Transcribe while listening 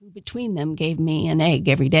between them gave me an egg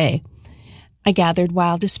every day. I gathered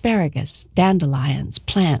wild asparagus, dandelions,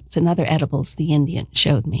 plants, and other edibles the Indian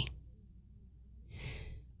showed me.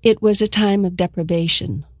 It was a time of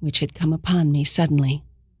deprivation which had come upon me suddenly,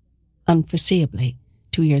 unforeseeably,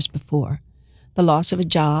 2 years before, the loss of a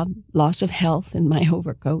job, loss of health, and my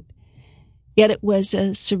overcoat. Yet it was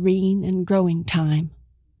a serene and growing time,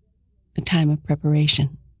 a time of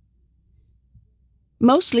preparation.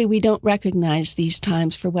 Mostly we don't recognize these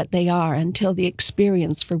times for what they are until the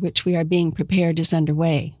experience for which we are being prepared is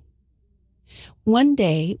underway. One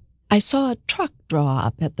day, I saw a truck draw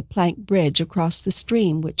up at the plank bridge across the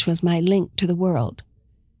stream which was my link to the world.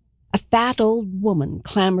 A fat old woman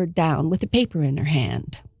clambered down with a paper in her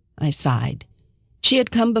hand. I sighed. She had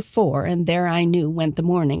come before, and there I knew went the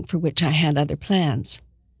morning for which I had other plans.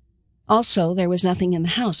 Also, there was nothing in the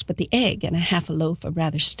house but the egg and half a loaf of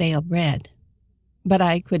rather stale bread. But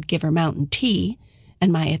I could give her mountain tea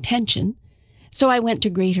and my attention, so I went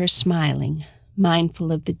to greet her smiling,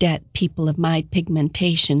 mindful of the debt people of my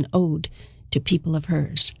pigmentation owed to people of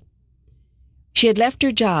hers. She had left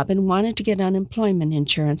her job and wanted to get unemployment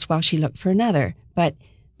insurance while she looked for another, but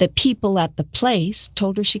the people at the place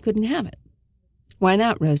told her she couldn't have it. "Why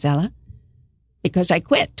not, Rosella?" "Because I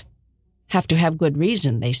quit. Have to have good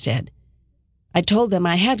reason," they said. I told them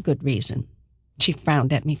I had good reason. She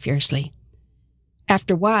frowned at me fiercely.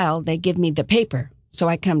 "After a while, they give me the paper, so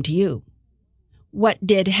I come to you." "What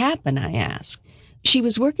did happen?" I asked. She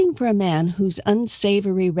was working for a man whose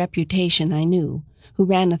unsavory reputation I knew, who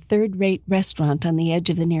ran a third-rate restaurant on the edge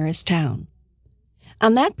of the nearest town.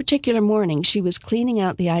 On that particular morning, she was cleaning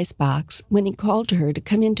out the icebox when he called to her to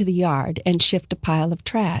come into the yard and shift a pile of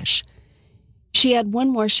trash. She had one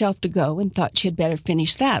more shelf to go and thought she had better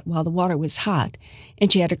finish that while the water was hot,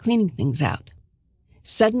 and she had her cleaning things out.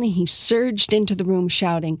 Suddenly he surged into the room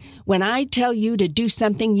shouting, "When I tell you to do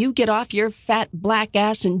something, you get off your fat black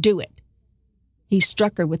ass and do it." He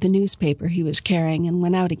struck her with the newspaper he was carrying and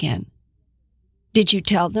went out again. "Did you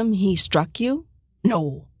tell them he struck you?"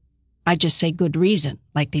 "No. I just say good reason,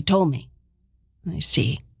 like they told me." "I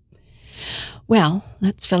see. Well,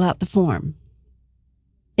 let's fill out the form."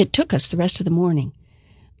 It took us the rest of the morning.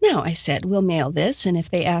 "Now," I said, "we'll mail this, and if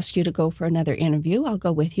they ask you to go for another interview, I'll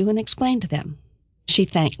go with you and explain to them." She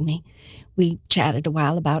thanked me. We chatted a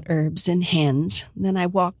while about herbs and hens. Then I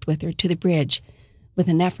walked with her to the bridge, with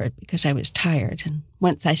an effort because I was tired, and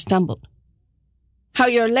once I stumbled. "How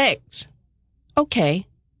your legs?" "Okay."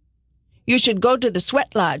 "You should go to the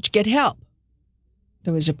sweat lodge, get help."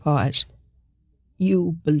 There was a pause.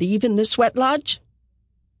 "You believe in the sweat lodge?"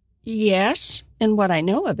 "Yes, in what I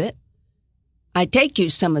know of it." "I take you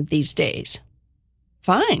some of these days."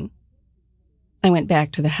 "Fine." I went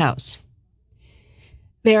back to the house.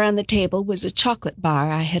 There on the table was a chocolate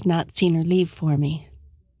bar I had not seen her leave for me.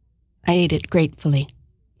 I ate it gratefully.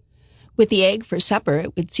 With the egg for supper,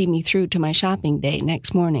 it would see me through to my shopping day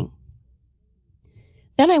next morning.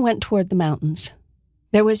 Then I went toward the mountains.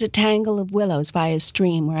 There was a tangle of willows by a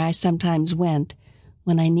stream where I sometimes went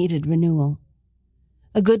when I needed renewal.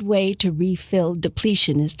 A good way to refill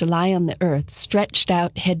depletion is to lie on the earth, stretched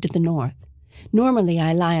out head to the north. Normally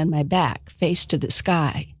I lie on my back, face to the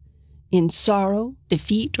sky. In sorrow,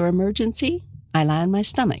 defeat, or emergency, I lie on my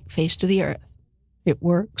stomach, face to the earth. It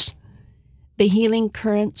works. The healing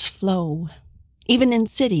currents flow. Even in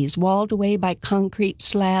cities, walled away by concrete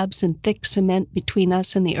slabs and thick cement between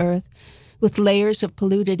us and the earth, with layers of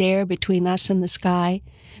polluted air between us and the sky,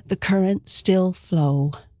 the currents still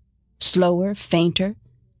flow. Slower, fainter,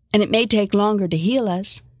 and it may take longer to heal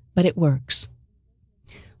us, but it works.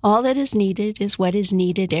 All that is needed is what is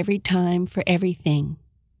needed every time for everything.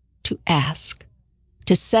 To ask,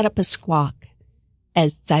 to set up a squawk,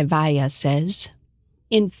 as Zaivaya says,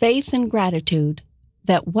 in faith and gratitude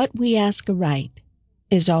that what we ask aright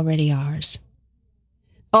is already ours.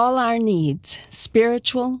 All our needs,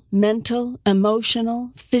 spiritual, mental,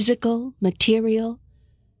 emotional, physical, material,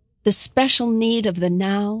 the special need of the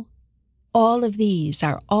now, all of these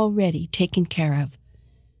are already taken care of.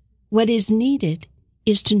 What is needed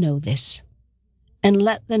is to know this, and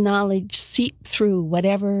let the knowledge seep through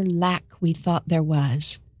whatever lack we thought there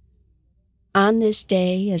was. On this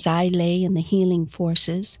day, as I lay in the healing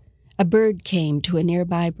forces, a bird came to a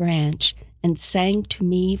nearby branch and sang to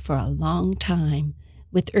me for a long time,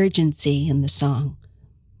 with urgency in the song.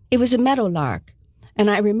 It was a meadowlark, and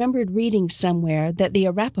I remembered reading somewhere that the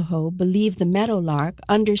Arapaho believe the meadowlark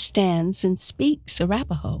understands and speaks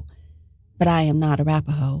Arapaho. But I am not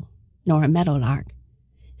Arapaho, nor a meadowlark.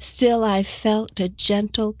 Still I felt a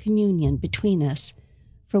gentle communion between us,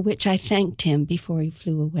 for which I thanked him before he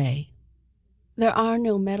flew away. There are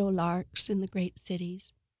no meadowlarks in the great cities.